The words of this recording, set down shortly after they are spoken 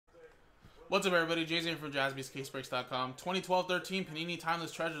What's up, everybody? Jay's here from JazzBeatsCaseBreaks.com. 2012-13 Panini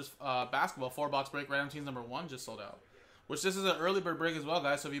Timeless Treasures basketball 4-box break. Random teams number 1 just sold out. Which this is an early bird break as well,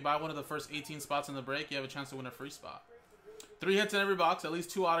 guys. So if you buy one of the first 18 spots in the break, you have a chance to win a free spot. 3 hits in every box, at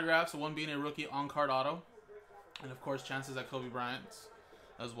least 2 autographs, one being a rookie on-card auto. And, of course, chances at Kobe Bryant's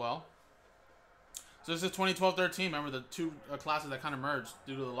as well. So this is 2012-13. Remember the two classes that kind of merged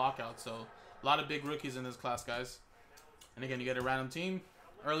due to the lockout. So a lot of big rookies in this class, guys. And again, you get a random team,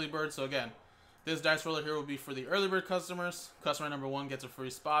 early bird. So again, this dice roller here will be for the early bird customers. Customer number 1 gets a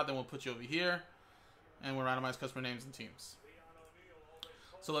free spot. Then we'll put you over here, and we'll randomize customer names and teams.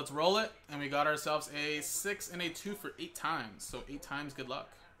 So let's roll it, and we got ourselves a 6 and a 2 for 8 times. So 8 times, good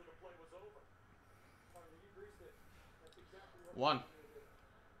luck. 1,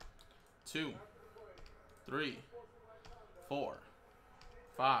 2, 3, 4,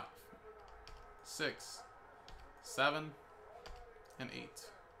 5, 6, 7, and 8.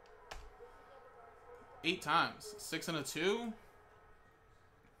 8 times. 6 and a 2.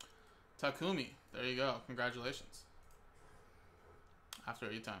 Takumi. There you go. Congratulations. After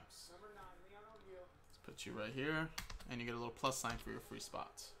 8 times. Let's put you right here. And you get a little plus sign for your free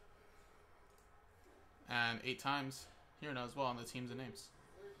spots. And 8 times here now as well on the teams and names.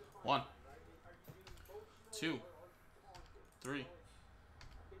 1, 2, 3,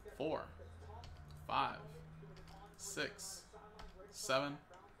 4, 5, 6, 7,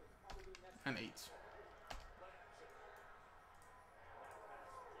 and 8.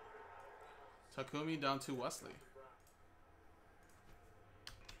 Takumi down to Wesley.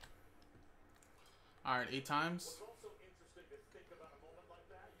 Alright, 8 times.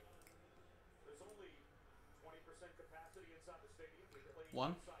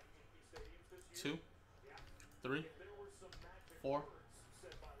 1, 2, 3, 4,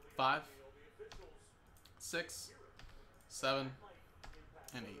 5, 6, 7,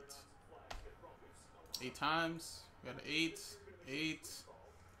 and 8. 8 times. We got 8, 8.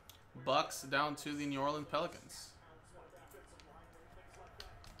 Bucks down to the New Orleans Pelicans.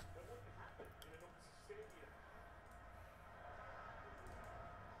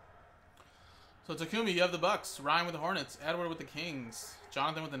 So Takumi, you have the Bucks. Ryan with the Hornets. Edward with the Kings.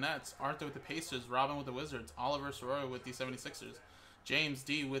 Jonathan with the Nets. Arthur with the Pacers. Robin with the Wizards. Oliver Soroy with the 76ers. James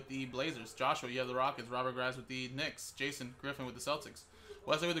D with the Blazers. Joshua, you have the Rockets. Robert Grimes with the Knicks. Jason Griffin with the Celtics.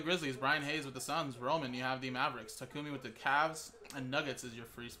 Wesley with the Grizzlies. Brian Hayes with the Suns. Roman, you have the Mavericks. Takumi with the Cavs. And Nuggets is your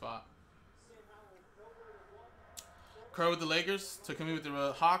free spot. Crow with the Lakers. Takumi with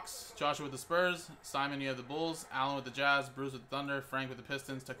the Hawks. Joshua with the Spurs. Simon, you have the Bulls. Allen with the Jazz. Bruce with the Thunder. Frank with the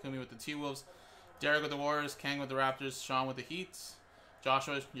Pistons. Takumi with the T-Wolves. Derek with the Warriors. Kang with the Raptors. Sean with the Heat.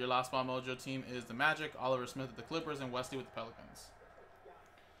 Joshua, your last spot mojo team is the Magic. Oliver Smith with the Clippers. And Wesley with the Pelicans.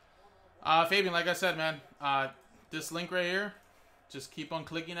 Fabian, like I said, man, this link right here, just keep on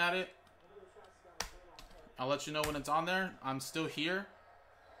clicking at it. I'll let you know when it's on there. I'm still here.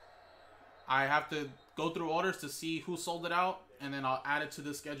 I have to go through orders to see who sold it out, and then I'll add it to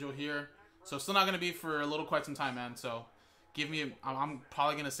the schedule here. So it's still not going to be for a little quite some time, man. So give me, I'm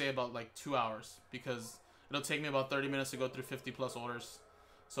probably going to say about like 2 hours, because it'll take me about 30 minutes to go through 50 plus orders.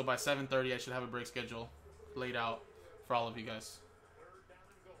 So by 7:30, I should have a break schedule laid out for all of you guys.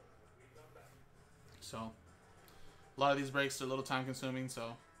 So a lot of these breaks are a little time consuming,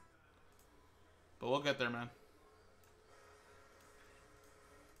 so, but we'll get there, man.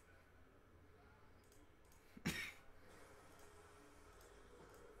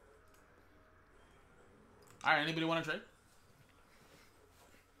 All right, anybody want to trade?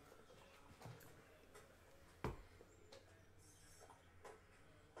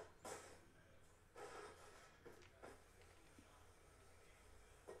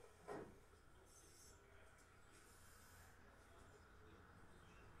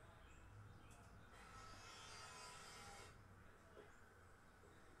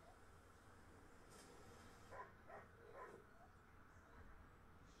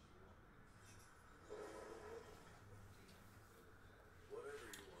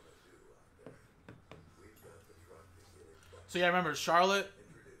 So yeah, remember, Charlotte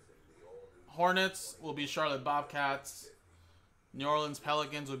Hornets will be Charlotte Bobcats. New Orleans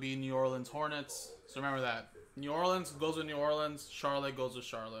Pelicans will be New Orleans Hornets. So remember that. New Orleans goes with New Orleans. Charlotte goes with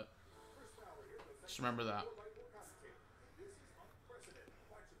Charlotte. Just remember that.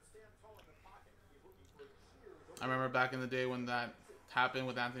 I remember back in the day when that happened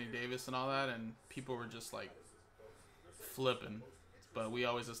with Anthony Davis and all that, and people were just like flipping. But we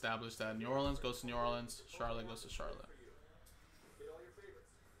always established that New Orleans goes to New Orleans, Charlotte goes to Charlotte.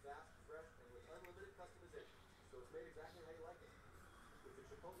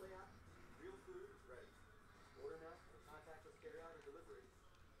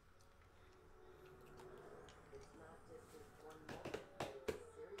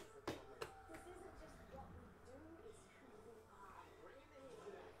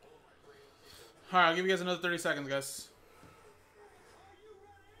 Alright, I'll give you guys another 30 seconds, guys.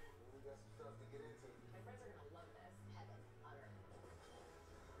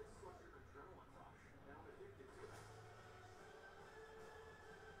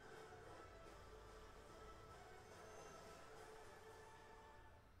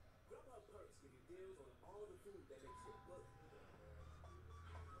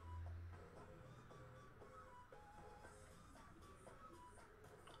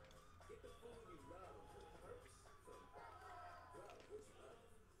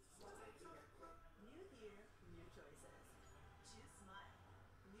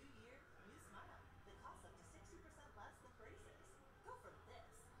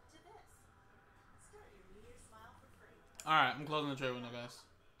 Alright, I'm closing the trade window, guys.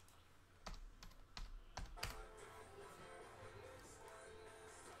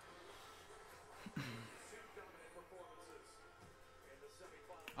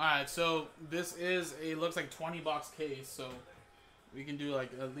 Alright, so this is a, looks like 20 box case, so we can do like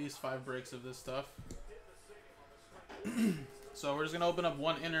at least 5 breaks of this stuff. So we're just going to open up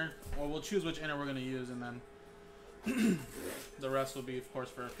one inner, or we'll choose which inner we're going to use, and then the rest will be, of course,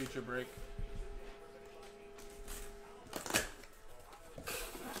 for a future break.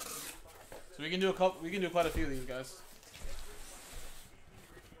 So we can do quite a few of these, guys.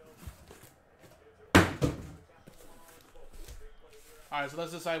 Alright, so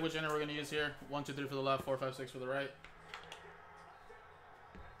let's decide which inner we're going to use here. 1, 2, 3 for the left, 4, 5, 6 for the right.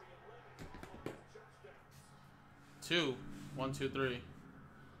 2, 1, 2, 3.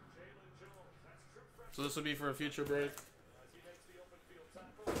 So this will be for a future break.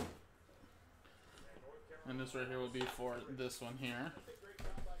 And this right here will be for this one here.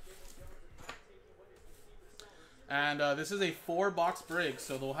 And this is a 4-box break,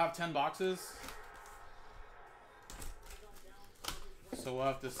 so they'll have 10 boxes. So we'll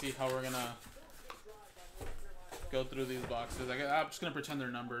have to see how we're gonna go through these boxes. I'm just gonna pretend they're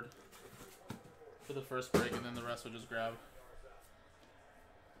numbered for the first break, and then the rest will just grab.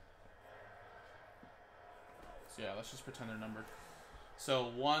 So yeah, let's just pretend they're numbered.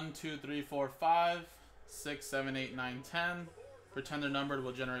 So 1, 2, 3, 4, 5, 6, 7, 8, 9, 10. Pretend they're numbered.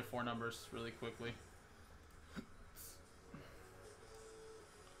 We'll generate 4 numbers really quickly.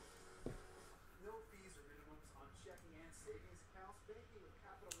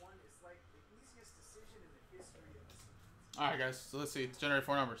 Alright, guys, so let's see. Let's generate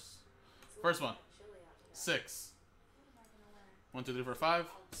 4 numbers. First one, 6. 1, 2, 3, 4, 5,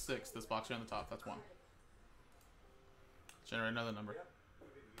 6. This box here on the top, that's 1. Generate another number.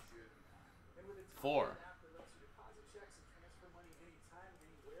 4.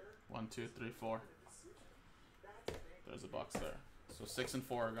 1, 2, 3, 4. There's a box there. So 6 and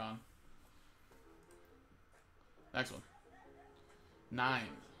 4 are gone. Next one. 9.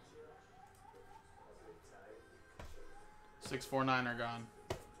 6, 4, 9 are gone.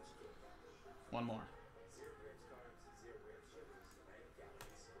 One more.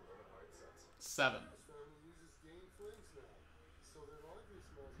 7.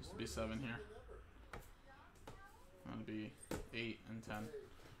 This will be 7 here. That'll be 8 and 10.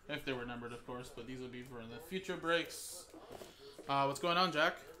 If they were numbered, of course, but these will be for the future breaks. What's going on,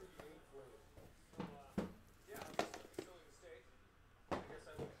 Jack?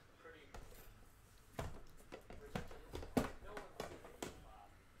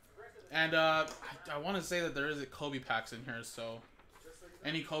 And I want to say that there is a Kobe packs in here, so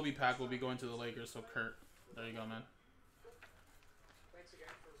any Kobe pack will be going to the Lakers. So Kurt, there you go, man. Thanks again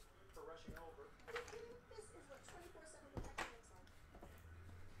for rushing over. This is what 24/7 protection looks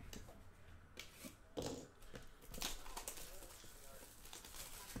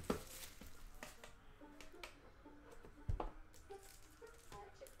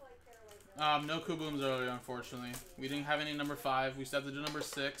like. No Kubooms earlier, unfortunately. We didn't have any number 5. We still have to do number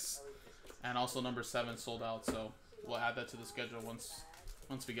 6, and also number 7 sold out. So we'll add that to the schedule once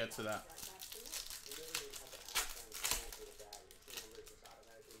we get to that.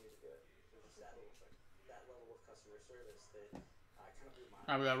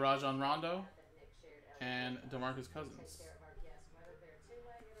 All right, we got Rajon Rondo and DeMarcus Cousins.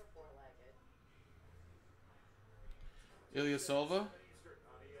 Ilyasova.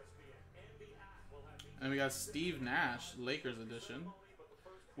 And we got Steve Nash, Lakers edition,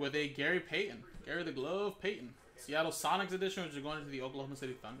 with a Gary Payton, Gary the Glove Payton. Seattle Sonics edition, which is going into the Oklahoma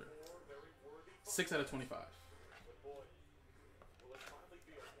City Thunder. 6 out of 25.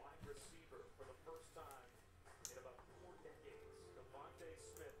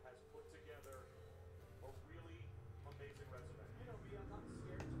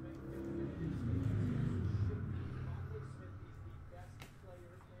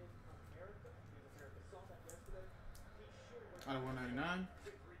 Out of 199.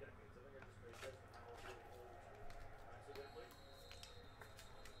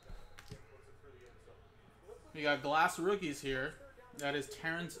 We got glass rookies here. That is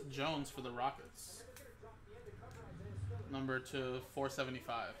Terrence Jones for the Rockets. Number to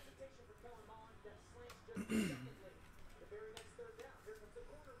 475.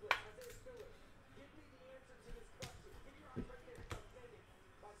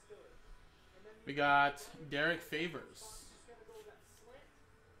 We got Derek Favors.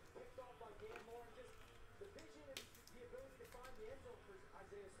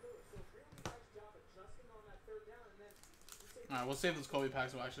 Alright, we'll save those Kobe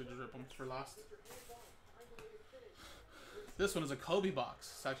packs. We'll actually just rip them for last. This one is a Kobe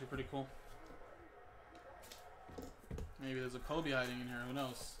box. It's actually pretty cool. Maybe there's a Kobe hiding in here. Who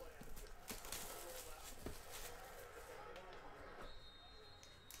knows?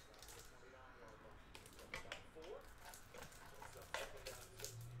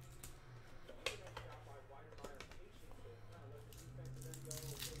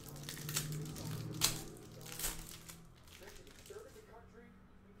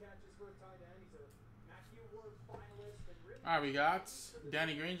 Alright, we got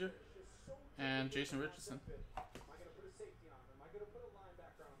Danny Granger and Jason Richardson.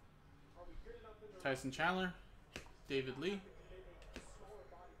 Tyson Chandler, David Lee.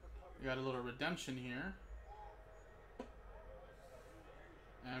 We got a little redemption here.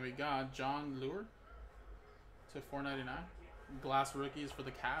 And we got John Lure to 499. Glass rookies for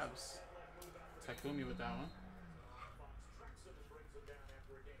the Cavs. Takumi with that one.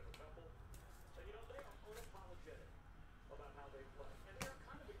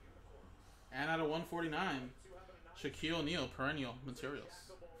 And out of 149, Shaquille O'Neal, perennial materials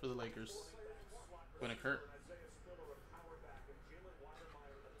for the Lakers. When it hurt.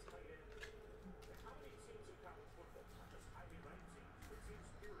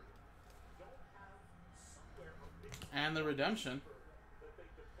 And the redemption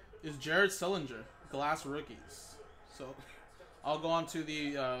is Jared Sullinger, glass rookies. So I'll go on to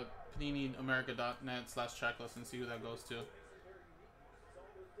the PaniniAmerica.net/checklist and see who that goes to.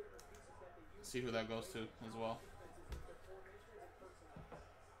 See who that goes to as well.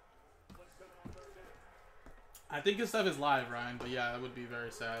 I think his stuff is live, Ryan, but yeah, that would be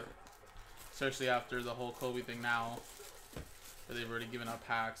very sad. Especially after the whole Kobe thing now. Where they've already given out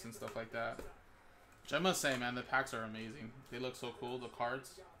packs and stuff like that. Which I must say, man, the packs are amazing. They look so cool, the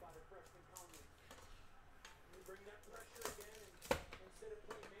cards.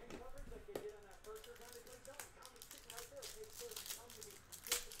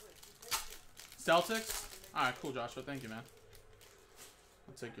 Celtics? Alright, cool, Joshua. Thank you, man.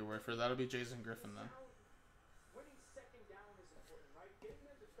 I'll take your word for it. That'll be Jason Griffin then.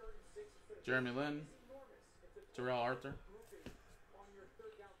 Jeremy Lin, Terrell Arthur,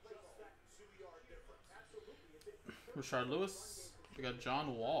 Rashard Lewis. We got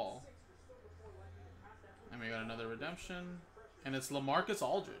John Wall, and we got another redemption, and it's LaMarcus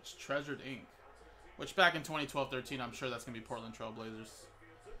Aldridge, Treasured Ink, which back in 2012-13, I'm sure that's gonna be Portland Trail Blazers,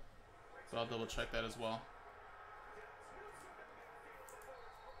 but I'll double check that as well.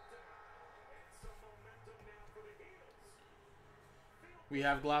 We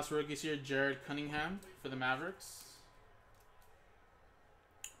have glass rookies here. Jared Cunningham for the Mavericks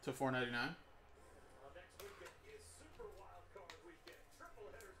to 499.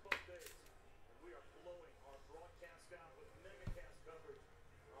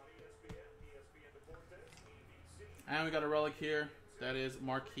 And we got a relic here. That is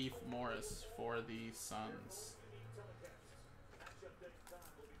Markieff Morris for the Suns.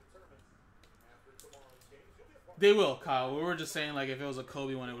 They will, Kyle. We were just saying, like, if it was a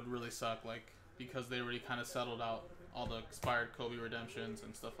Kobe one, it would really suck, like, because they already kind of settled out all the expired Kobe redemptions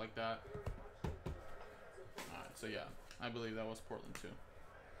and stuff like that. Alright, so yeah, I believe that was Portland too.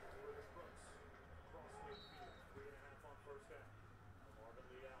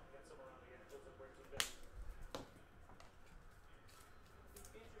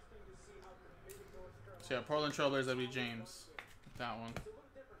 So yeah, Portland Trailblazers, that'd be James. That one.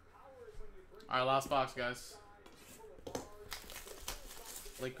 Alright, last box, guys.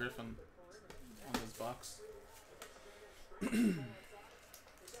 Blake Griffin on this box.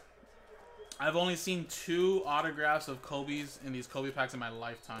 I've only seen 2 autographs of Kobe's in these Kobe packs in my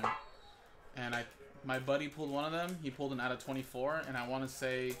lifetime. And my buddy pulled one of them. He pulled an out of 24, and I want to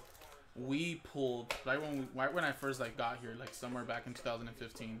say we pulled right when I first like got here, like somewhere back in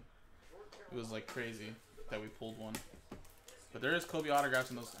 2015. It was like crazy that we pulled one. But there is Kobe autographs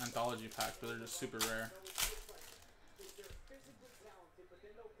in those anthology packs, but they're just super rare.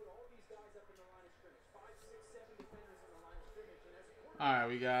 All right,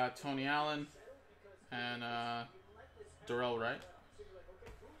 we got Tony Allen and Durrell, right?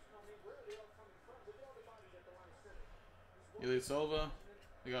 Ilyasova.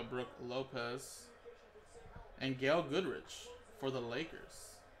 We got Brooke Lopez and Gail Goodrich for the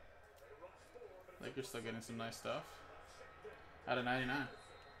Lakers. Lakers still getting some nice stuff. Out of 99.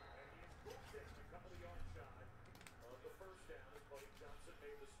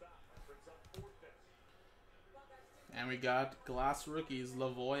 And we got glass rookies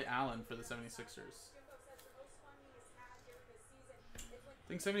Lavoy Allen for the 76ers. I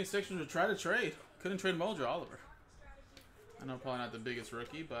think 76ers would try to trade. Couldn't trade Mojo Oliver. I know probably not the biggest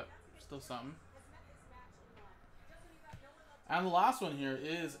rookie, but still something. And the last one here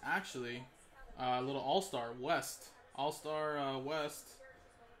is actually a little All-Star West. All-Star West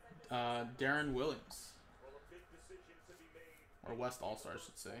Darren Williams. Or West All-Star, I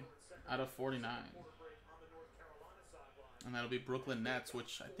should say. Out of 49. And that'll be Brooklyn Nets,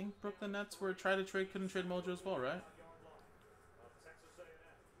 which I think Brooklyn Nets were trying to trade, couldn't trade Mojo as well, right?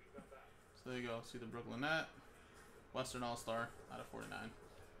 So there you go. See the Brooklyn Net. Western All-Star out of 49.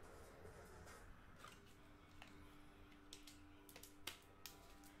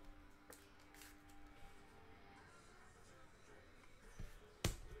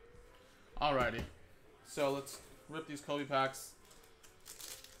 Alrighty. So let's rip these Kobe packs.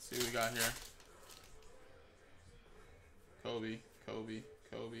 See what we got here. Kobe, Kobe,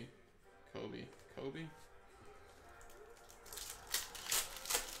 Kobe, Kobe, Kobe.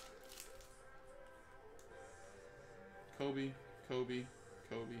 Kobe, Kobe,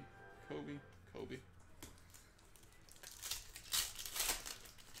 Kobe, Kobe, Kobe.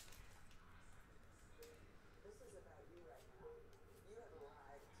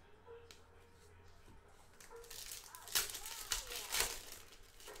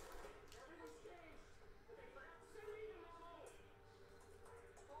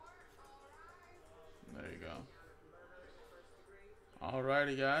 There you go.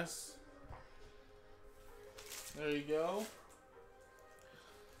 Alrighty, guys. There you go.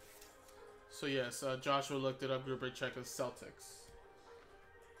 So yes, Joshua looked it up. Group break check of Celtics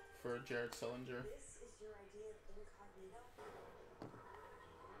for Jared Sullinger.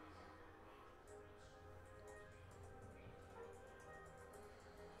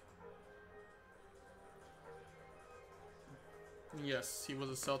 Yes, he was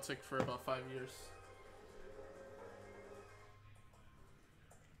a Celtic for about 5 years.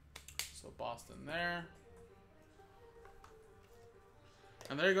 So Boston there.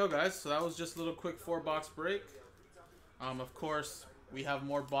 And there you go, guys. So that was just a little quick 4-box break. Of course, we have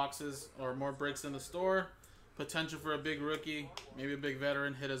more boxes or more breaks in the store. Potential for a big rookie, maybe a big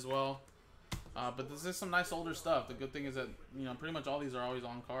veteran hit as well. But this is some nice older stuff. The good thing is that, you know, pretty much all these are always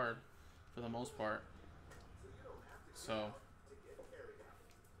on card for the most part. So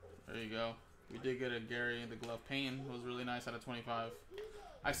there you go. We did get a Gary the Glove Payne. It was really nice out of 25.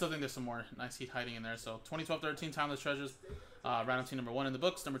 I still think there's some more nice heat hiding in there. So 2012-13 Timeless Treasures. Random team number 1 in the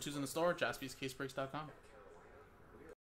books. Number 2's in the store. JaspysCaseBreaks.com.